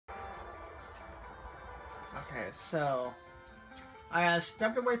Okay, so I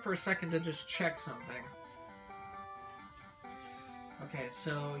stepped away for a second to just check something. Okay,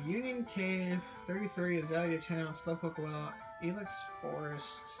 so Union Cave, 33, Azalea Town, Slowpoke Well, Elix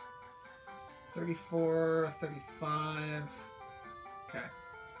Forest, 34, 35. Okay.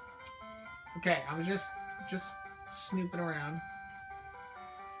 Okay, I was just snooping around.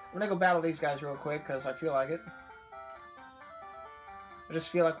 I'm gonna go battle these guys real quick because I feel like it. I just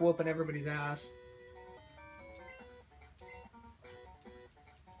feel like whooping everybody's ass.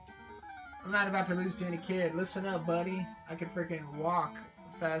 I'm not about to lose to any kid. Listen up, buddy. I could freaking walk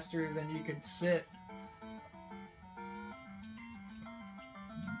faster than you could sit.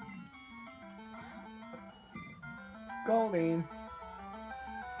 Goldie.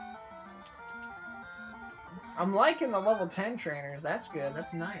 I'm liking the level 10 trainers. That's good.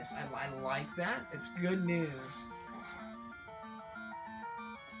 That's nice. I like that. It's good news.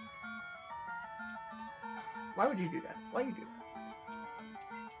 Why would you do that? Why would you do that?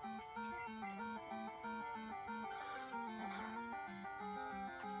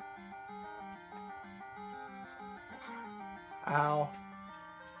 Ow.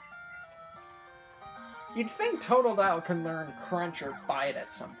 You'd think Totodile can learn Crunch or Bite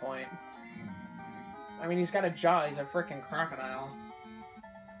at some point. I mean, he's got a jaw. He's a freaking crocodile.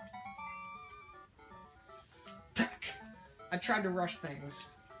 Tuck! I tried to rush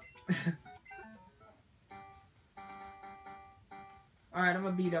things. Alright, I'm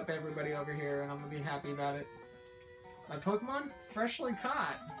gonna beat up everybody over here, and I'm gonna be happy about it. My Pokemon? Freshly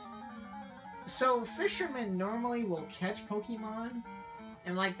caught. So, fishermen normally will catch Pokemon,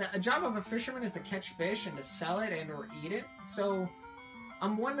 and like, a job of a fisherman is to catch fish and to sell it and or eat it. So,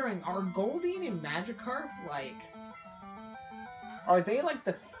 I'm wondering, are Goldeen and Magikarp, like, are they like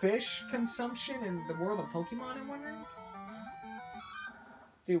the fish consumption in the world of Pokemon, I'm wondering?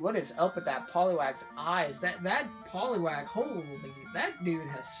 Dude, what is up with that Poliwag's eyes? That Poliwag, holy, that dude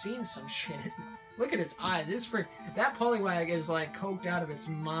has seen some shit. Look at his eyes. That Poliwag is like coked out of its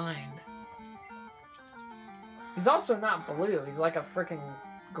mind. He's also not blue. He's like a freaking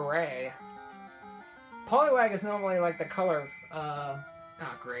gray. Poliwag is normally like the color of,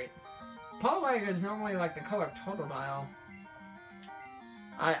 oh, great. Poliwag is normally like the color of Totodile.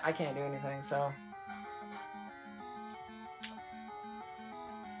 I can't do anything, so.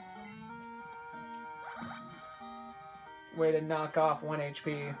 Way to knock off 1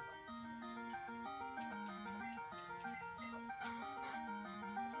 HP.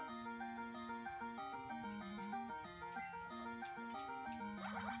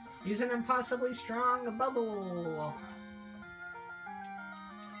 Use an impossibly strong bubble.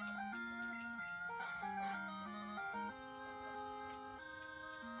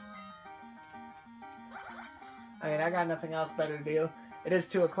 I mean, I got nothing else better to do. It is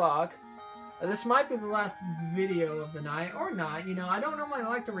 2 o'clock. This might be the last video of the night, or not. You know, I don't normally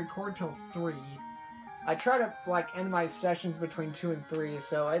like to record till 3. I try to, like, end my sessions between 2 and 3,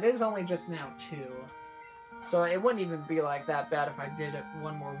 so it is only just now 2. So it wouldn't even be, like, that bad if I did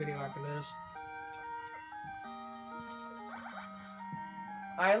one more video after this.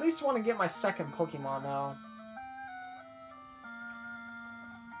 I at least want to get my second Pokemon, though.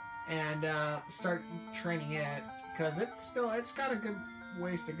 And, start training it, because it's got a good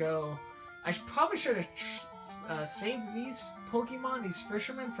ways to go. I probably should have saved these Pokemon, these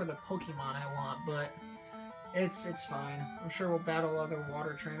fishermen, for the Pokemon I want, but it's fine. I'm sure we'll battle other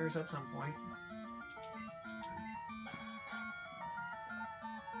water trainers at some point.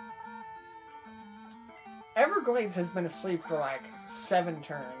 Everglades has been asleep for like 7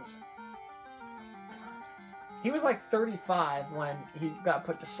 turns. He was like 35 when he got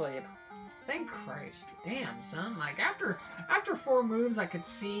put to sleep. Thank Christ. Damn, son. Like, after 4 moves, I could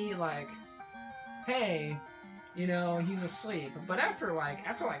see, like, hey, you know, he's asleep. But after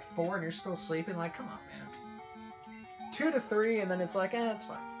 4 and you're still sleeping, like, come on, man. 2 to 3, and then it's like, it's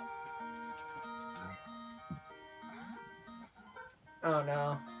fine. Oh,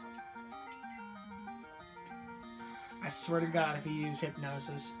 no. I swear to God, if you use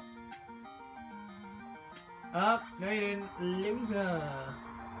Hypnosis. Oh, no you didn't. Loser.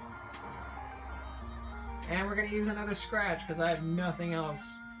 And we're going to use another Scratch, because I have nothing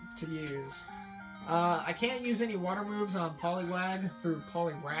else to use. I can't use any water moves on Poliwag through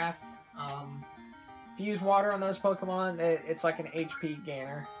Poliwrath. If you use water on those Pokemon, it's like an HP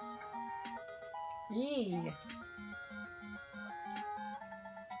gainer. Yee!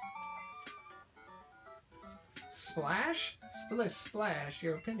 Splash? Splish splash,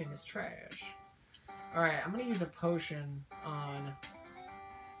 your opinion is trash. Alright, I'm gonna use a potion on...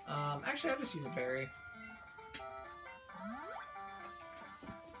 actually, I'll just use a berry.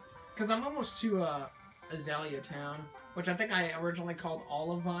 Because I'm almost to Azalea Town, which I think I originally called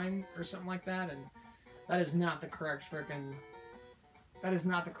Olivine or something like that, and that is not the correct frickin'... That is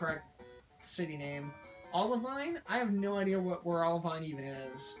not the correct city name. Olivine? I have no idea where Olivine even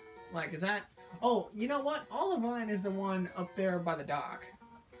is. Like, is that... Oh, you know what? Olivine is the one up there by the dock.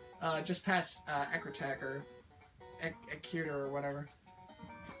 Just past Ecrotech or Ekirta or whatever.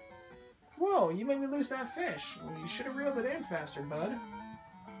 Whoa, you made me lose that fish. Well, you should have reeled it in faster, bud.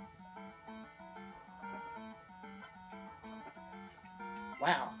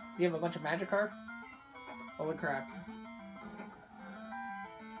 Wow. Does he have a bunch of Magikarp? Holy crap.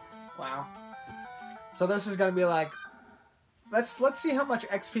 Wow. So this is gonna be like... Let's see how much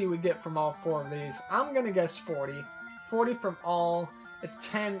XP we get from all 4 of these. I'm gonna guess 40. 40 from all. It's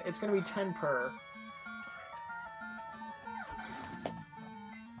 10. It's gonna be 10 per.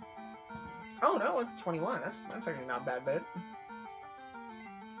 Oh no, it's 21. That's actually not a bad bit.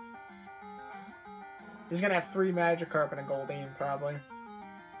 He's gonna have 3 Magikarp and a Goldeen, probably.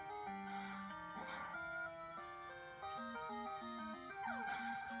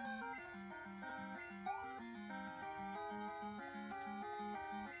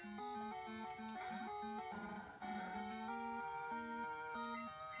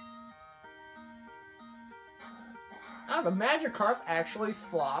 Ah, the Magikarp actually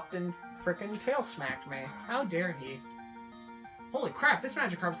flopped and frickin' tail smacked me. How dare he? Holy crap, this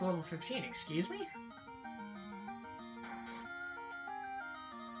Magikarp's level 15, excuse me?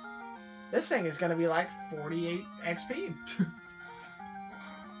 This thing is gonna be like 48 XP.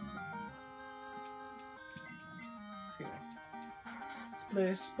 Excuse me.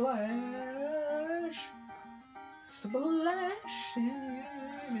 Splish, splash. Splashing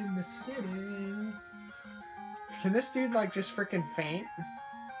in the city. Can this dude, like, just frickin' faint?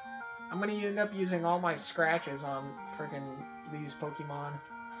 I'm gonna end up using all my scratches on frickin' these Pokemon.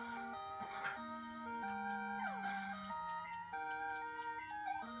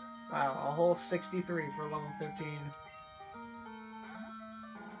 Wow, a whole 63 for level 15.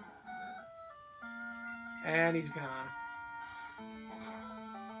 And he's gone.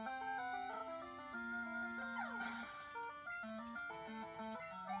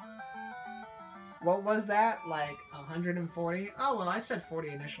 What was that? Like 140? Oh, well, I said 40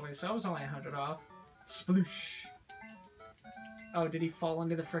 initially, so I was only 100 off. Sploosh. Oh, did he fall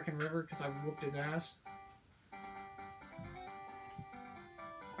into the frickin' river because I whooped his ass?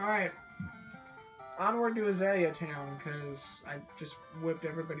 Alright. Onward to Azalea Town, because I just whipped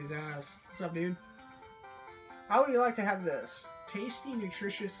everybody's ass. What's up, dude? How would you like to have this? Tasty,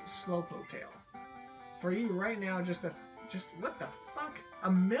 nutritious Slowpoke tail. For you right now, just what the fuck?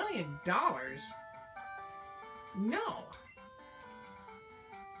 $1 million? No.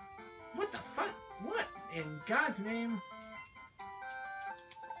 What the fuck? What in God's name?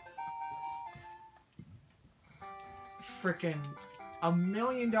 Frickin' $1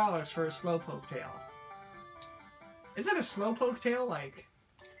 million for a Slowpoke tail. Is it a Slowpoke tail? Like,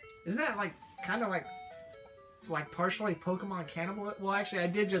 isn't that like kind of like partially Pokemon cannibal? Well, actually, I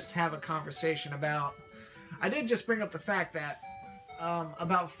did just have a conversation about. I did just bring up the fact that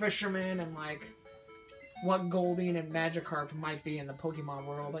about fishermen and like what Goldeen and Magikarp might be in the Pokemon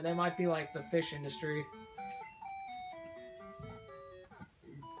world, and they might be like the fish industry.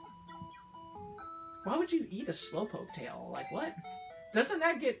 Why would you eat a Slowpoke tail? Like, what? Doesn't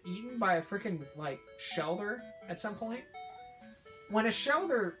that get eaten by a freaking, like, Shelder at some point? When you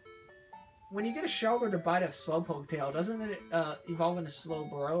get a Shelder to bite a Slowpoke tail, doesn't it evolve into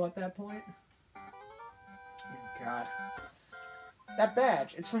Slowbro at that point? Oh, God. That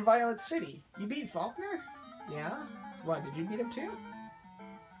badge, it's from Violet City. You beat Faulkner? Yeah? What, did you beat him too?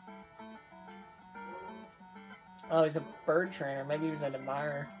 Oh, he's a bird trainer. Maybe he was an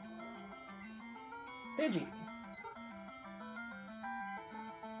admirer. Pidgey.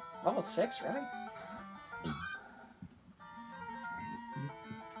 Level 6, really?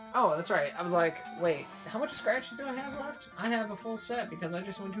 Oh, that's right. I was like, wait, how much scratches do I have left? I have a full set because I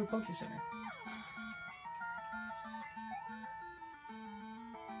just went to a Poke Center.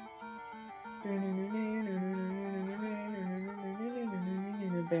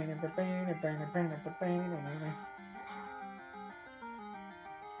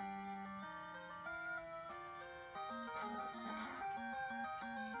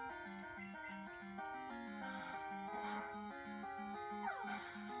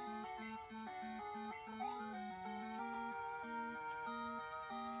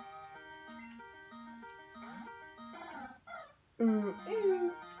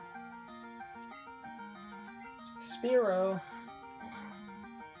 Spearow.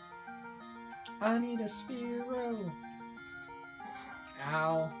 I need a Spearow.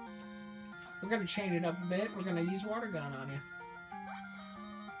 Ow. We're gonna change it up a bit. We're gonna use water gun on you.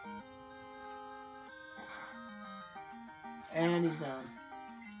 And he's done.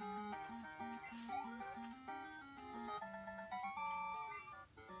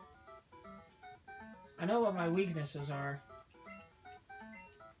 I know what my weaknesses are.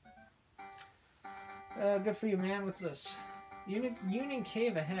 Good for you, man. What's this? Union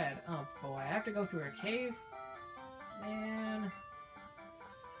Cave ahead. Oh boy, I have to go through a cave? Man.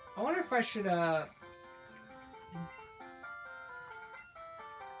 I wonder if I should, I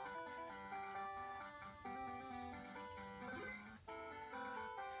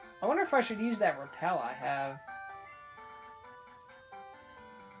wonder if I should use that rappel I have.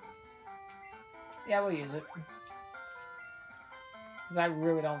 Yeah, we'll use it. Because I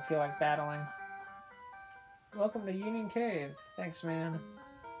really don't feel like battling. Welcome to Union Cave. Thanks, man.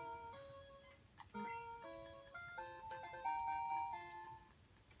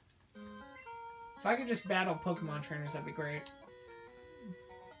 If I could just battle Pokemon trainers, that'd be great.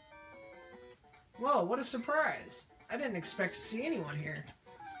 Whoa, what a surprise! I didn't expect to see anyone here.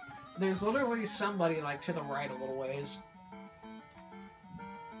 There's literally somebody, like, to the right a little ways.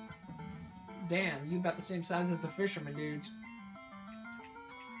 Damn, you about the same size as the fisherman dudes.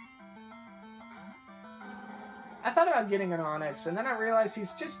 I thought about getting an Onix, and then I realized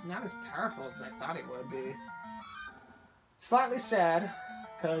he's just not as powerful as I thought he would be. Slightly sad,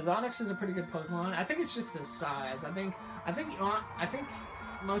 because Onix is a pretty good Pokemon. I think it's just the size. I think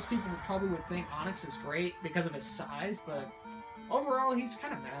most people probably would think Onix is great because of his size, but overall he's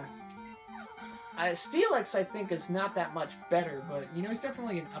kind of meh. Steelix, I think, is not that much better, but, you know, he's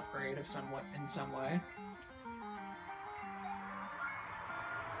definitely an upgrade of somewhat in some way.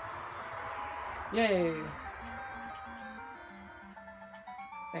 Yay!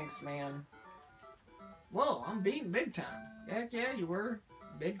 Thanks, man. Whoa, I'm beating big time. Heck yeah, you were.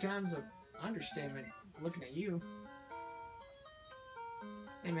 Big time's an understatement, looking at you.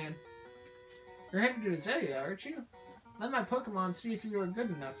 Hey, man. You're headed to Azalea, aren't you? Let my Pokemon see if you are good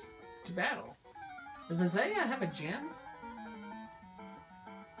enough to battle. Does Azalea have a gym?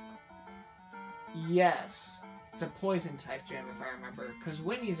 Yes. It's a poison type gym, if I remember. Because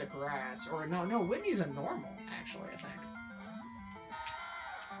Whitney's a grass. Or, no, Whitney's a normal, actually, I think.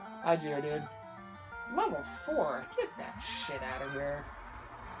 Hi, Geodude. Level 4? Get that shit out of here.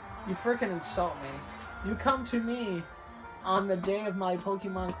 You frickin' insult me. You come to me on the day of my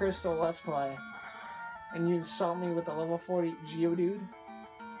Pokemon Crystal Let's Play, and you insult me with a level 40 Geodude?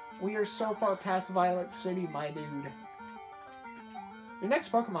 We are so far past Violet City, my dude. Your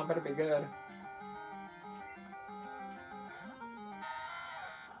next Pokemon better be good.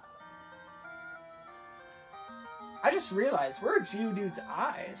 I just realized, where are Geodude's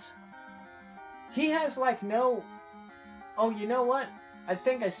eyes? He has, like, no... Oh, you know what? I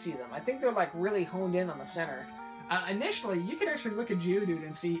think I see them. I think they're, like, really honed in on the center. Initially, you could actually look at Geodude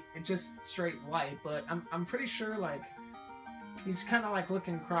and see it just straight white, but I'm pretty sure, like, he's kind of, like,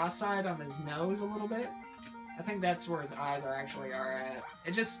 looking cross-eyed on his nose a little bit. I think that's where his eyes are at.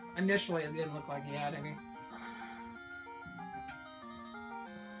 It just, initially, it didn't look like he had any.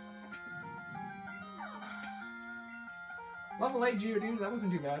 Level 8 Geodude, that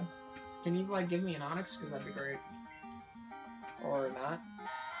wasn't too bad. Can you, like, give me an Onix? Because that'd be great. Or not.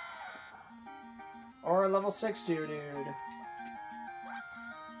 Or a level 6 Geodude.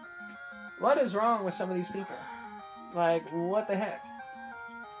 What is wrong with some of these people? Like, what the heck?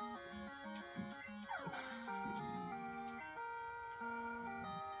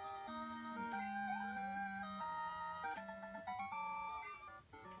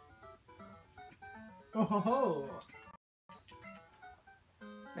 Oh ho ho!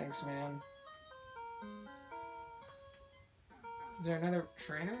 Thanks, man. Is there another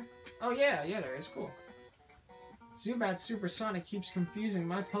trainer? Oh yeah, there is. Cool. Zubat's Supersonic keeps confusing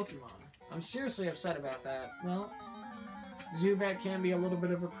my Pokemon. I'm seriously upset about that. Well, Zubat can be a little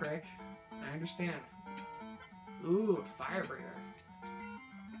bit of a prick. I understand. Ooh, a Fire Breather.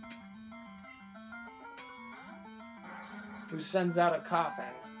 Who sends out a coughing.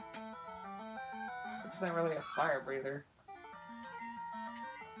 It's not really a Fire Breather.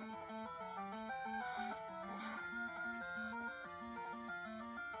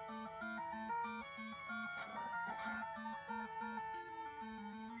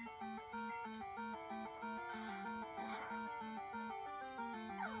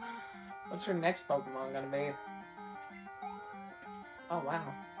 What's your next Pokemon gonna be? Oh wow.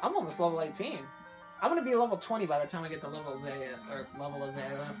 I'm almost level 18. I'm gonna be level 20 by the time I get to level Azalea. Or level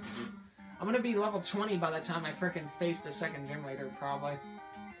Azalea. I'm gonna be level 20 by the time I frickin' face the second gym leader, probably.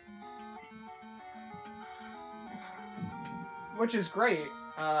 Which is great.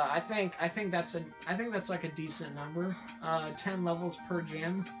 I think that's like a decent number. 10 levels per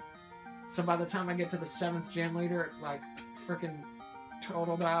gym. So by the time I get to the 7th gym leader, like freaking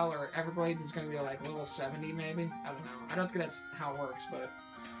Total Dial or Everglades is gonna be like level 70 maybe. I don't know. I don't think that's how it works, but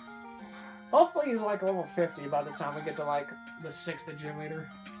hopefully he's like level 50 by the time we get to like the 6th gym leader.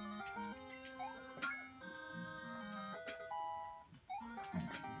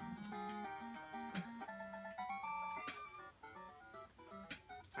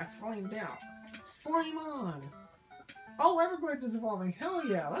 I flamed out. Flame on! Oh, Everglades is evolving. Hell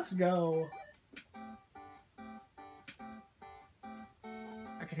yeah, let's go.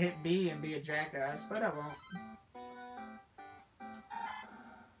 I could hit B and be a jackass, but I won't.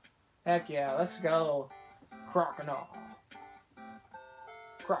 Heck yeah, let's go. Crocodile.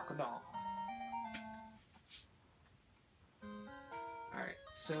 Crocodile. Alright,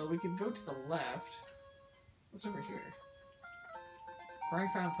 so we can go to the left. What's over here?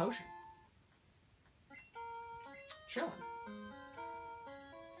 Corang15 potion. Chilling.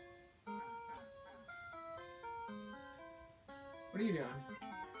 What are you doing?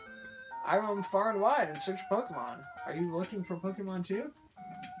 I roam far and wide in search of Pokemon. Are you looking for Pokemon too?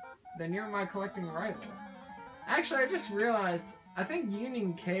 Then you're my collecting rival. Actually, I just realized, I think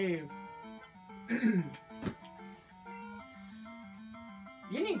Union Cave...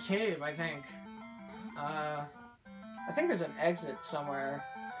 Union Cave, I think. I think there's an exit somewhere.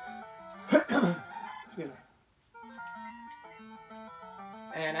 Excuse me.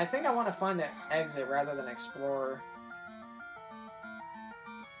 And I think I want to find that exit rather than explore.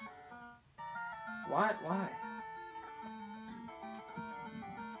 What? Why?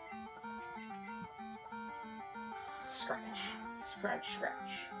 Scratch. Scratch,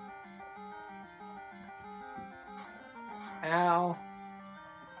 scratch. Ow.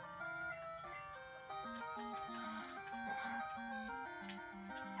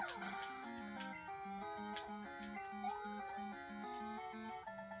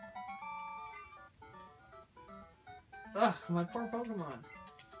 Ugh, my poor Pokemon.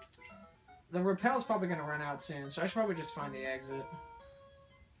 The Repel's probably going to run out soon, so I should probably just find the exit.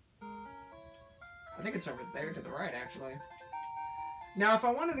 I think it's over there to the right, actually. Now, if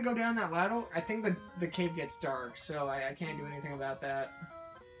I wanted to go down that ladder, I think the cave gets dark, so I can't do anything about that.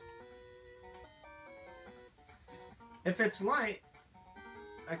 If it's light,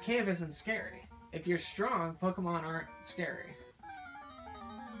 a cave isn't scary. If you're strong, Pokemon aren't scary.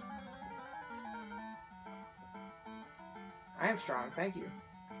 I am strong, thank you.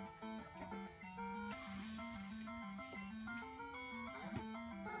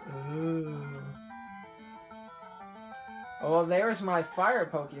 Ooh. Oh, well, there's my fire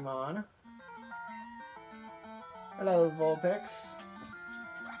Pokemon. Hello, Vulpix.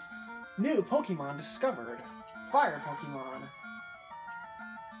 New Pokemon discovered. Fire Pokemon.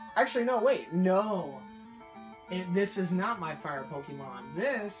 Actually, no, wait. No. This is not my fire Pokemon.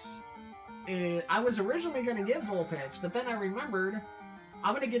 This is... I was originally going to get Vulpix, but then I remembered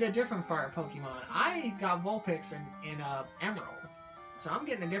I'm going to get a different fire Pokemon. I got Vulpix in Emerald. So I'm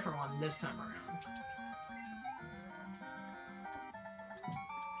getting a different one this time around.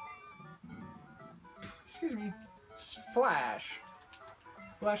 Excuse me. Flash.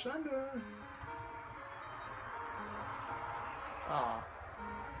 Flash Thunder. Aw.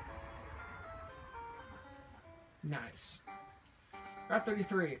 Nice. Route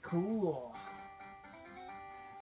 33. Cool.